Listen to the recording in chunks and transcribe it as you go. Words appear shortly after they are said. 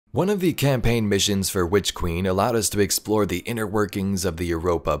One of the campaign missions for Witch Queen allowed us to explore the inner workings of the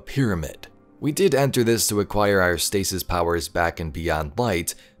Europa Pyramid. We did enter this to acquire our stasis powers back in Beyond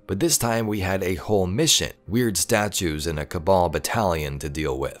Light, but this time we had a whole mission, weird statues, and a Cabal battalion to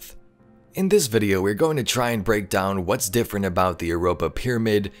deal with. In this video, we're going to try and break down what's different about the Europa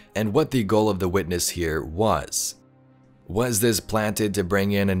Pyramid and what the goal of the witness here was. Was this planted to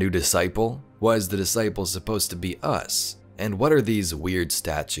bring in a new disciple? Was the disciple supposed to be us? And what are these weird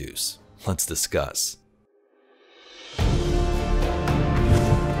statues? Let's discuss.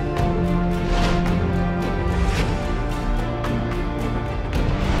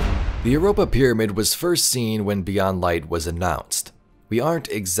 The Europa Pyramid was first seen when Beyond Light was announced. We aren't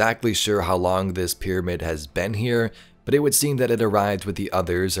exactly sure how long this pyramid has been here, but it would seem that it arrived with the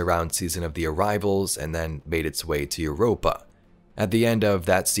others around Season of the Arrivals and then made its way to Europa. At the end of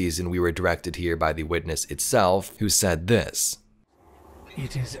that season, we were directed here by the witness itself, who said this.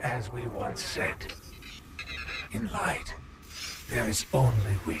 It is as we once said. In light, there is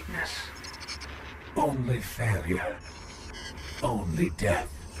only weakness, only failure, only death.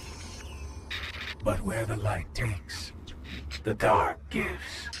 But where the light takes, the dark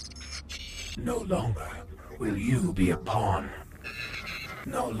gives. No longer will you be a pawn.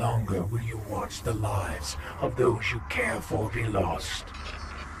 No longer will you watch the lives of those you care for be lost.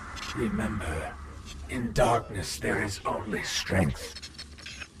 Remember, in darkness there is only strength,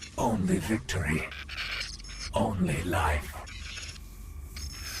 only victory, only life.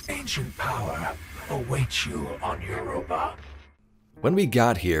 Ancient power awaits you on Europa. When we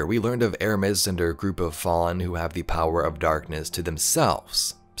got here, we learned of Aramis and her group of fallen who have the power of darkness to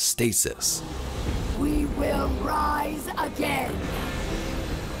themselves, stasis. We will rise again.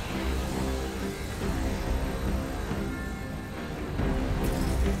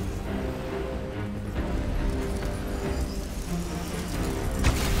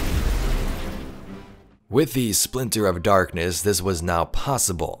 With the Splinter of Darkness, this was now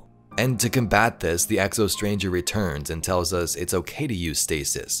possible. And to combat this, the Exo-Stranger returns and tells us it's okay to use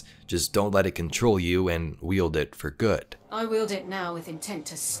stasis, just don't let it control you and wield it for good. I wield it now with intent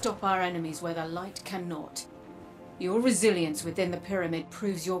to stop our enemies where the light cannot. Your resilience within the pyramid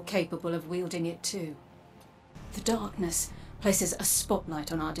proves you're capable of wielding it too. The darkness places a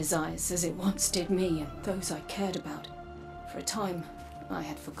spotlight on our desires as it once did me and those I cared about. For a time, I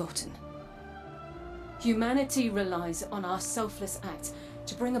had forgotten. Humanity relies on our selfless acts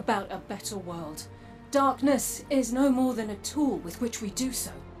to bring about a better world. Darkness is no more than a tool with which we do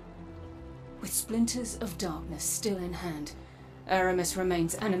so. With splinters of darkness still in hand, Aramis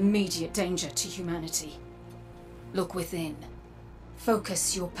remains an immediate danger to humanity. Look within.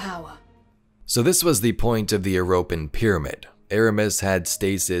 Focus your power. So this was the point of the Europan Pyramid. Aramis had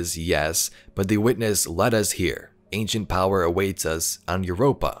stasis, yes, but the witness led us here. Ancient power awaits us on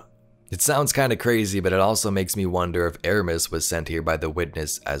Europa. It sounds kinda crazy, but it also makes me wonder if Aramis was sent here by the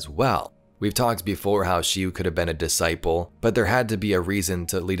witness as well. We've talked before how she could have been a disciple, but there had to be a reason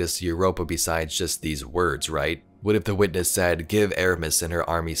to lead us to Europa besides just these words, right? What if the witness said, give Aramis and her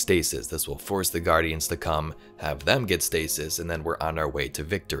army stasis, this will force the Guardians to come, have them get stasis, and then we're on our way to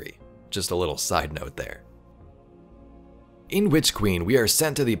victory. Just a little side note there. In Witch Queen, we are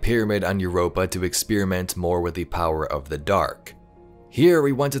sent to the pyramid on Europa to experiment more with the power of the dark. Here,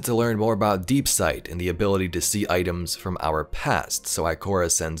 we wanted to learn more about deep sight and the ability to see items from our past, so Ikora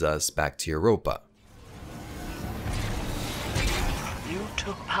sends us back to Europa. You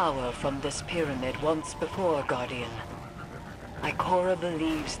took power from this pyramid once before, Guardian. Ikora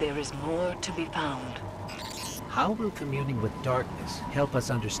believes there is more to be found. How will communing with darkness help us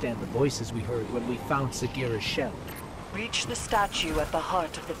understand the voices we heard when we found Sagira's shell? Reach the statue at the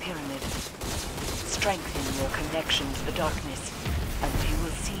heart of the pyramid. Strengthen your connection to the darkness, and you will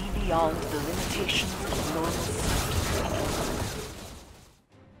see beyond the limitations of normal sight.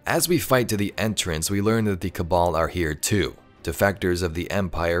 As we fight to the entrance, we learn that the Cabal are here too. Defectors of the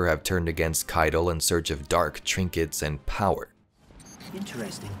Empire have turned against Keitel in search of dark trinkets and power.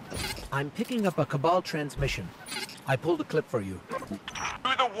 Interesting. I'm picking up a Cabal transmission. I pulled a clip for you.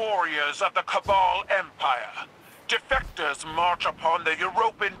 To the warriors of the Cabal Empire, defectors march upon the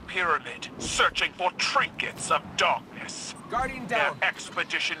Europan Pyramid, searching for trinkets of darkness. Guardian down. Their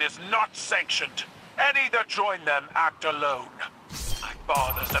expedition is not sanctioned. Any that join them act alone. My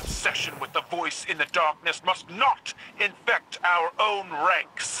father's obsession with the voice in the darkness must not infect our own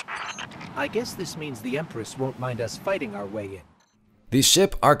ranks. I guess this means the Empress won't mind us fighting our way in. The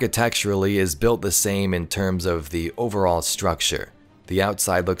ship architecturally is built the same in terms of the overall structure. The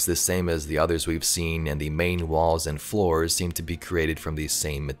outside looks the same as the others we've seen, and the main walls and floors seem to be created from the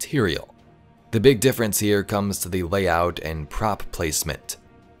same material. The big difference here comes to the layout and prop placement.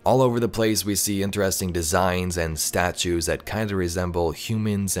 All over the place we see interesting designs and statues that kinda resemble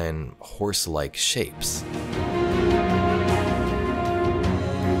humans and horse-like shapes.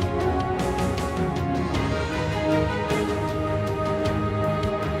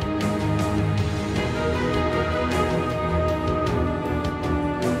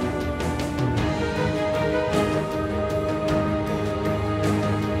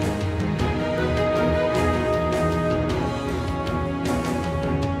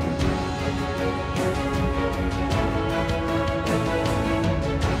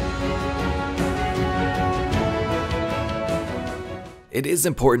 It is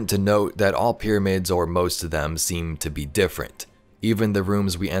important to note that all pyramids, or most of them, seem to be different. Even the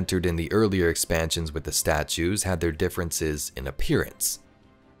rooms we entered in the earlier expansions with the statues had their differences in appearance.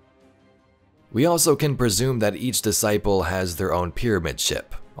 We also can presume that each disciple has their own pyramid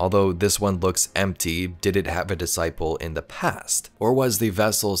ship. Although this one looks empty, did it have a disciple in the past? Or was the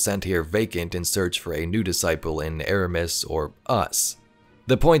vessel sent here vacant in search for a new disciple in Aramis or us?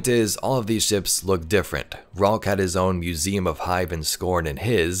 The point is, all of these ships look different. Ralk had his own museum of hive and scorn in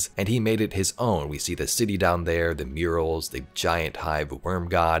his, and he made it his own. We see the city down there, the murals, the giant hive worm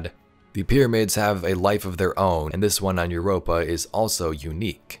god. The pyramids have a life of their own, and this one on Europa is also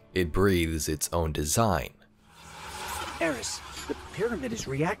unique. It breathes its own design. Eris, the pyramid is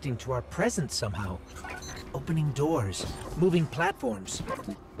reacting to our presence somehow. Opening doors, moving platforms.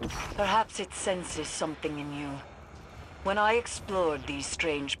 Perhaps it senses something in you. When I explored these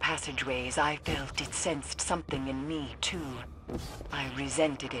strange passageways, I felt it sensed something in me, too. I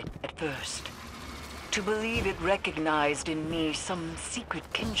resented it at first. To believe it recognized in me some secret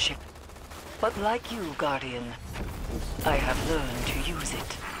kinship. But like you, Guardian, I have learned to use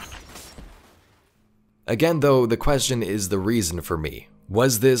it. Again though, the question is the reason for me.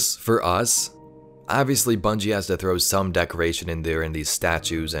 Was this for us? Obviously Bungie has to throw some decoration in there in these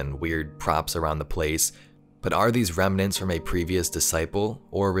statues and weird props around the place. But are these remnants from a previous disciple,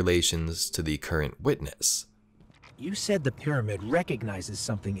 or relations to the current witness? You said the pyramid recognizes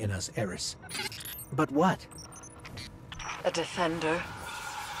something in us, Eris. But what? A defender.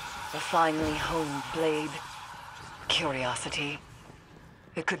 A finely honed blade. Curiosity.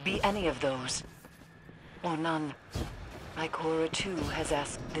 It could be any of those. Or none. Ikora too has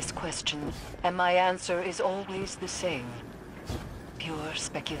asked this question, and my answer is always the same. Pure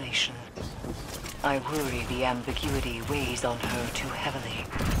speculation. I worry the ambiguity weighs on her too heavily.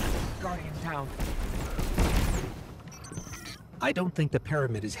 Guardian down. I don't think the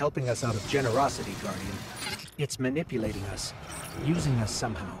pyramid is helping us out of generosity, Guardian. It's manipulating us, using us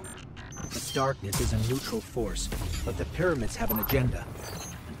somehow. The darkness is a neutral force, but the pyramids have an agenda.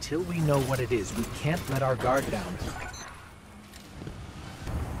 Until we know what it is, we can't let our guard down.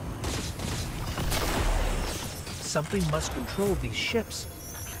 Something must control these ships.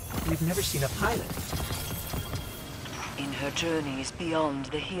 We've never seen a pilot. In her journeys beyond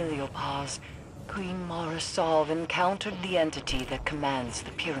the heliopause, Queen Mara Sov encountered the entity that commands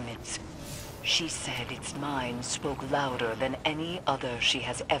the pyramids. She said its mind spoke louder than any other she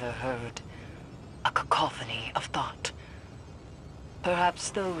has ever heard. A cacophony of thought. Perhaps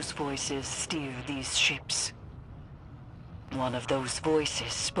those voices steer these ships. One of those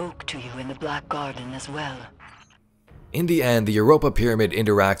voices spoke to you in the Black Garden as well. In the end, the Europa Pyramid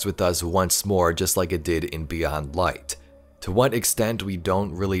interacts with us once more just like it did in Beyond Light. To what extent we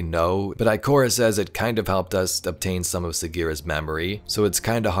don't really know, but Ikora says it kind of helped us obtain some of Sagira's memory, so it's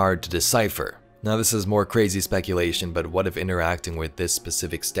kinda hard to decipher. Now this is more crazy speculation, but what if interacting with this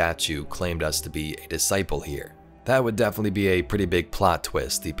specific statue claimed us to be a disciple here? That would definitely be a pretty big plot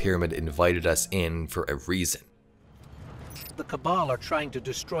twist. The pyramid invited us in for a reason. The Cabal are trying to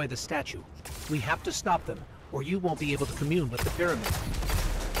destroy the statue. We have to stop them, or you won't be able to commune with the pyramid.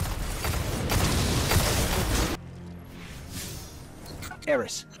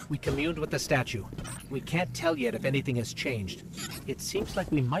 Eris, we communed with the statue. We can't tell yet if anything has changed. It seems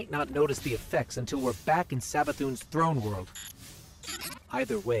like we might not notice the effects until we're back in Savathun's throne world.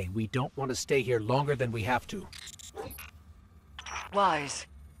 Either way, we don't want to stay here longer than we have to. Wise.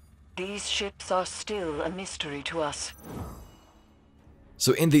 These ships are still a mystery to us.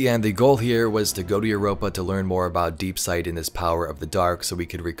 So in the end, the goal here was to go to Europa to learn more about Deep Sight and this power of the dark so we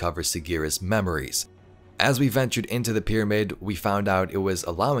could recover Sagira's memories. As we ventured into the pyramid, we found out it was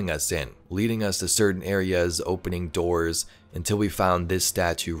allowing us in, leading us to certain areas, opening doors, until we found this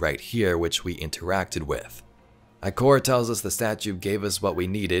statue right here which we interacted with. Ikora tells us the statue gave us what we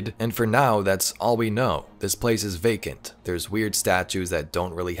needed, and for now that's all we know. This place is vacant. There's weird statues that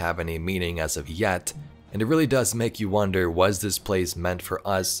don't really have any meaning as of yet, and it really does make you wonder, was this place meant for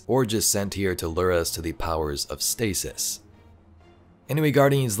us or just sent here to lure us to the powers of stasis? Anyway,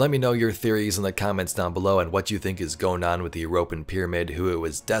 Guardians, let me know your theories in the comments down below and what you think is going on with the Europan Pyramid, who it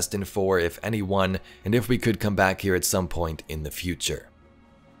was destined for, if anyone, and if we could come back here at some point in the future.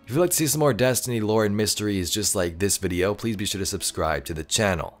 If you'd like to see some more Destiny lore and mysteries just like this video, please be sure to subscribe to the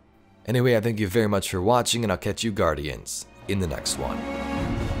channel. Anyway, I thank you very much for watching, and I'll catch you Guardians in the next one.